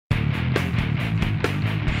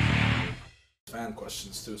fan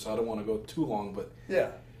questions too, so I don't want to go too long. But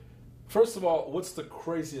Yeah. first of all, what's the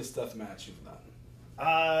craziest death match you've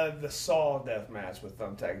done? The Saw death match with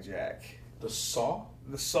Thumbtack Jack. The Saw?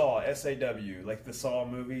 The Saw, S-A-W, like the Saw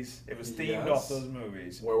movies. It was themed off those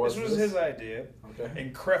movies. Where was this? Was his idea. Okay.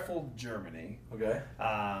 In Krefeld, Germany. Okay.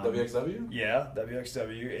 WXW? Yeah,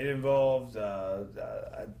 WXW. It involved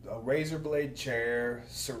a razor blade chair,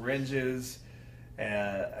 syringes,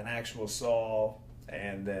 an actual saw,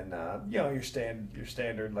 and then your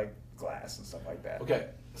standard like glass and stuff like that. Okay.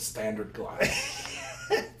 Standard glass.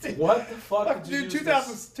 What the fuck did you dude,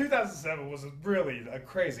 use 2007 was really a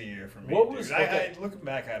crazy year for me. What was dude. I looking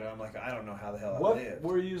back at it, I'm like, I don't know how the hell I lived.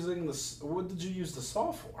 What did you use the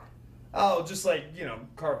saw for? Oh, just like,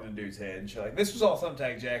 carving a dude's head and shit. Like, this was all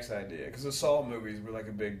Thumbtack Jack's idea, because the Saw movies were like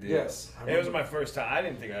a big deal. Yes. And it was my first time. I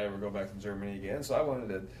didn't think I'd ever go back to Germany again, so I wanted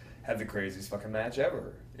to have the craziest fucking match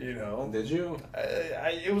ever, Did you?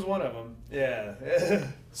 It was one of them, yeah.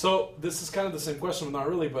 So, this is kind of the same question, but not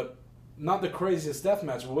really, but not the craziest death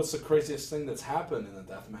match, but what's the craziest thing that's happened in a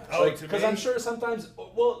death match? Oh, because I'm sure sometimes,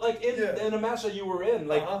 in a match that you were in,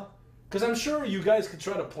 like, because I'm sure you guys could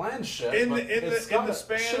try to plan shit,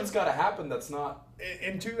 shit's got to happen that's not...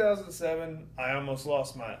 In 2007, I almost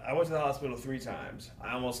lost I went to the hospital 3 times.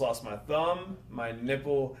 I almost lost my thumb, my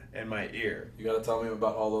nipple, and my ear. You got to tell me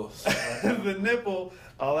about all those. The nipple,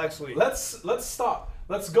 I'll actually... Let's stop.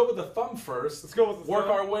 Let's go with the thumb first. Let's go with the Work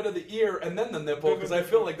thumb. our way to the ear and then the nipple, because I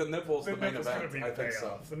feel like the nipple's the main event. I think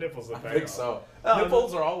so. The nipple's the payoff. I think so.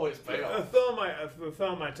 Nipples are always payoff. The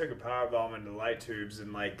thumb, I took a power bomb into light tubes,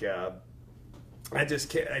 and like I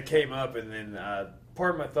came up, and then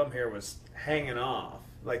part of my thumb hair was hanging off.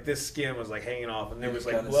 Like this skin was like hanging off, and there was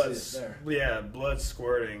like blood. Yeah, blood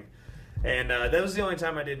squirting. And that was the only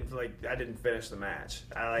time I didn't finish the match.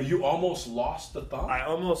 You almost lost the thumb? I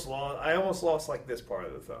almost lost like this part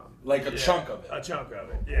of the thumb. Like a chunk of it. A chunk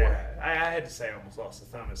of it. Yeah. I had to say I almost lost the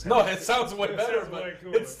thumb. No, it sounds way better, but way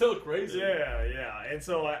cooler. It's still crazy. Yeah. And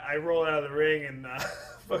so I rolled out of the ring, and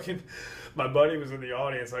fucking my buddy was in the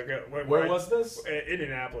audience. Where was this?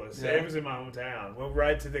 Indianapolis. Yeah. It was in my hometown. Went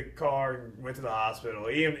right to the car and went to the hospital.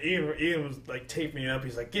 Ian was like taped me up.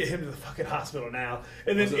 He's like, get him to the fucking hospital now.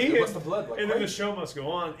 And then what's the blood like? And then the show must go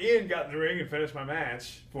on. Ian got in the ring and finished my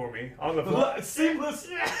match for me on the floor. Seamless.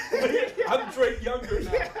 I'm Drake Younger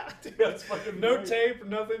now. Dude, that's fucking no great. tape,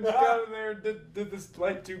 nothing. Just got in there and did this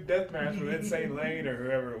light tube death match with Insane Lane or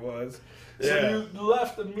whoever it was. So you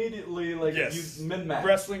left immediately, like, you mid-match.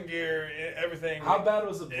 Wrestling gear, everything. How bad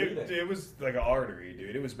was the bleeding? It was like an artery,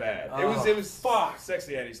 dude. It was bad. Oh, it was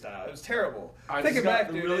Sexy Eddie style. It was terrible. Thinking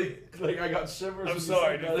back, dude. Really, like, I got shivers. I'm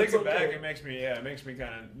sorry, dude. Thinking back, it makes me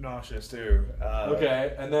kind of nauseous too.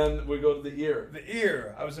 Okay, and then we go to the ear. The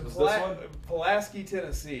ear. I was in Pulaski,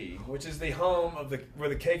 Tennessee, which is the home of where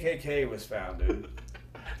the KKK was founded.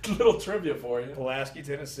 Little trivia for you. Pulaski,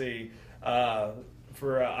 Tennessee.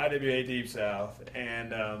 For IWA Deep South,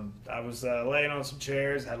 and I was laying on some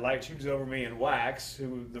chairs, had light tubes over me, and Wax,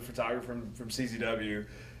 who the photographer from CZW,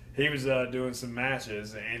 he was doing some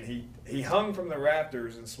matches, and he hung from the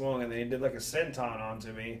rafters and swung, and then he did like a senton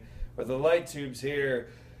onto me with the light tubes here,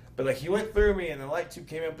 but like he went through me, and the light tube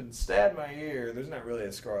came up and stabbed my ear. There's not really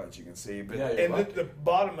a scar that you can see, but the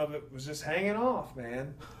bottom of it was just hanging off,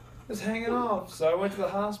 man. It was hanging off. So I went to the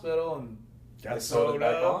hospital and got sewed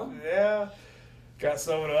up. Yeah. Got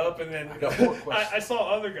sewed up, and then I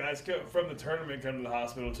saw other guys from the tournament come to the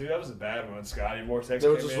hospital too. That was a bad one. Scotty Vortex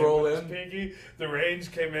came just roll in with his pinky. The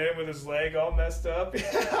Range came in with his leg all messed up.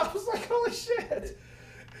 I was like, holy shit.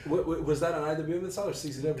 Was that an IWA Mid-South or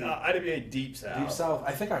CCW? IWA Deep South. Deep South.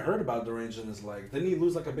 I think I heard about the Range in his leg. Didn't he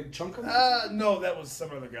lose like a big chunk of it? No, that was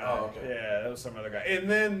some other guy. Oh, okay. Yeah, that was some other guy. And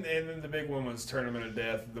then the big one was Tournament of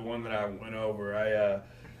Death, the one that I went over.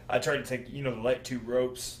 I tried to take, the light tube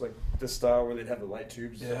ropes, like this style where they'd have the light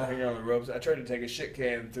tubes hanging on the ropes. I tried to take a shit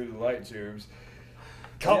can through the light tubes.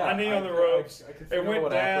 Caught my knee on the ropes. It went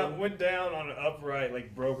down on an upright,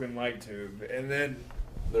 like broken light tube. And then...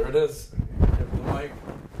 There it is.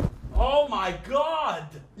 Oh my God!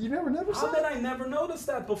 You never noticed that? How did I never notice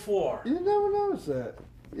that before? You never noticed that.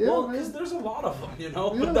 Yeah, well, because there's a lot of them,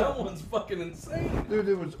 but that one's fucking insane. Dude,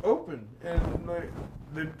 it was open. And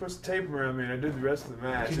they put some tape around me, and I did the rest of the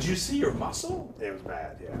match. Did you see your muscle? It was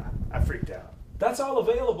bad, yeah. I freaked out. That's all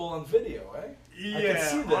available on video, eh? Yeah. I can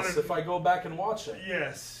see this if I go back and watch it.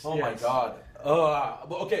 Yes. Oh my God.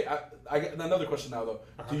 Okay, I got another question now, though.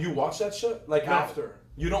 Do you watch that shit? Like after?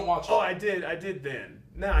 You don't watch it? Oh, I did then.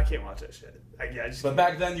 Now I can't watch that shit. But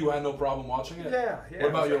back then you had no problem watching it? Yeah. What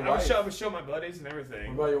about your wife? I would show my buddies and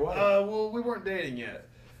everything. What about your wife? Well, we weren't dating yet.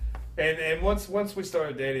 And once we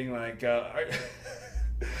started dating, like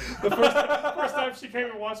first time she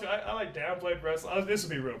came and watched me, I like downplayed wrestling. This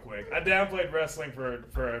will be real quick. I downplayed wrestling for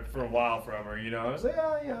a while from her. You know, I was like,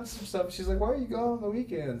 some stuff. She's like, why are you going on the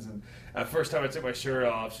weekends? And the first time I took my shirt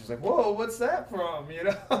off, she's like, whoa, what's that from? You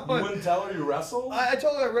know, you wouldn't tell her you wrestled. I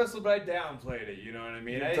told her I wrestled, but I downplayed it. You know what I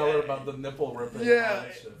mean? You tell her about the nipple ripping. Yeah.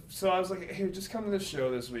 So I was like, here, just come to the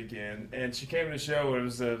show this weekend. And she came to the show. It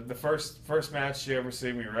was the first match she ever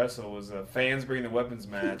seen me wrestle was a Fans Bring the Weapons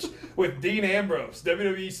match with Dean Ambrose,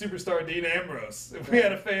 WWE superstar Dean Ambrose. We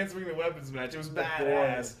had a Fans Bring the Weapons match. It was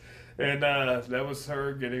badass. And that was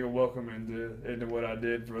her getting a welcome into what I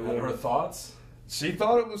did for a little. Her thoughts? She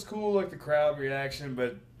thought it was cool, like the crowd reaction,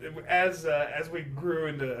 but as we grew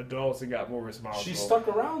into adults and got more responsible, she stuck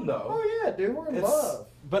around though. Oh yeah, dude, we're in love.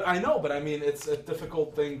 But I know, but I mean, it's a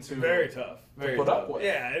difficult thing to very tough, to put up with.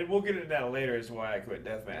 Yeah, and we'll get into that later. Is why I quit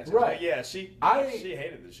deathmatch. Right? But yeah, she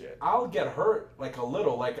hated the shit. I'll get hurt like a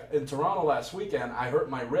little. Like in Toronto last weekend, I hurt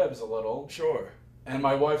my ribs a little. Sure. And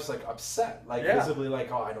my wife's like upset, like visibly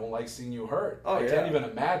like, oh, I don't like seeing you hurt. Oh, I can't even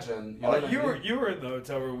imagine. You know you were in the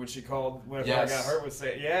hotel room when she called when I got hurt. Was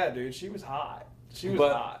saying, yeah, dude, she was hot. She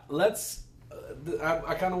was hot. Let's.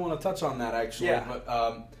 I kind of want to touch on that actually. Yeah.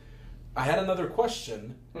 But I had another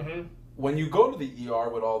question. Mm-hmm. When you go to the ER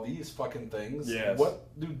with all these fucking things, what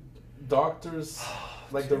do doctors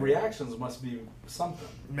like? The reactions must be something.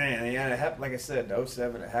 Man, yeah, it happened. Like I said, in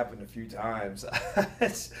 2007, it happened a few times.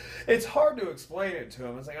 it's hard to explain it to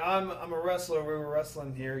them. It's like I'm a wrestler. We were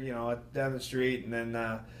wrestling here, you know, down the street, and then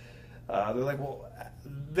they're like, well,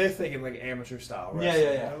 they're thinking like amateur style wrestling.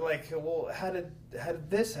 Yeah. They're like, well, how did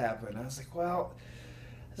this happen? I was like, well,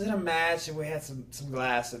 it was in a match, and we had some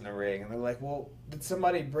glass in the ring, and they're like, well, did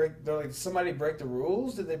somebody break? They're like, did somebody break the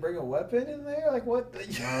rules? Did they bring a weapon in there? Like, what?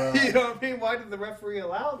 You know what I mean? Why did the referee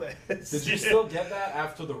allow this? Did you still get that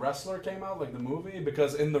after The Wrestler came out, like the movie?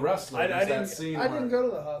 Because in The Wrestler, there's that scene. I didn't go to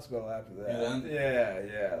the hospital after that. You didn't?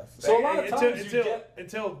 Yeah. So a lot of times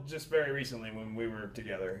until just very recently when we were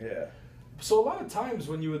together. Yeah. So a lot of times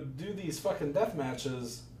when you would do these fucking death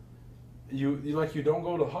matches, you don't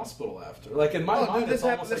go to the hospital after. Like in my mind, this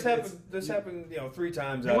happened, you know, 3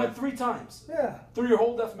 times. You went 3 times. Yeah. Through your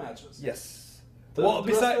whole death matches. Yes.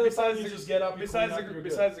 Besides you just get up. Besides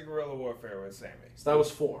the guerrilla warfare with Sammy. So that was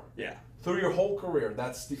 4. Yeah. Through your whole career,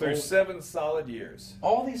 that's the. Through 7 solid years.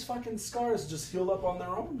 All these fucking scars just healed up on their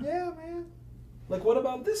own. Yeah, man. Like what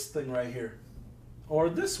about this thing right here? Or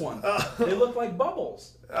this one? They look like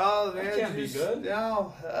bubbles. Oh man, that can't be good.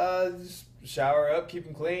 No, just shower up, keep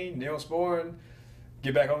them clean, Neosporin,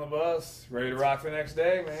 get back on the bus, ready to rock the next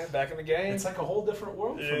day, man. Back in the game. It's like a whole different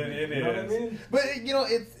world for me. It you know what I mean? But you know,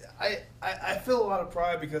 I feel a lot of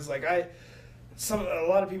pride because like a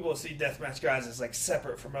lot of people see deathmatch guys as like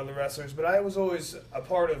separate from other wrestlers, but I was always a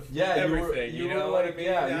part of everything. You know what I mean?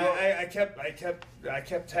 I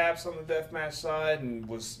kept tabs on the deathmatch side and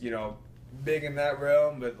was, you know, big in that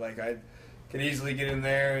realm, but like I can easily get in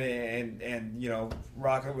there and you know,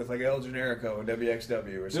 rock it with like El Generico or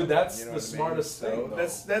WXW or something. Dude, that's you know the smartest thing.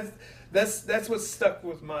 So that's what's stuck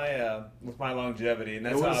with my longevity, and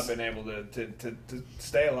that's how I've been able to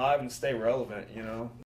stay alive and stay relevant. You know.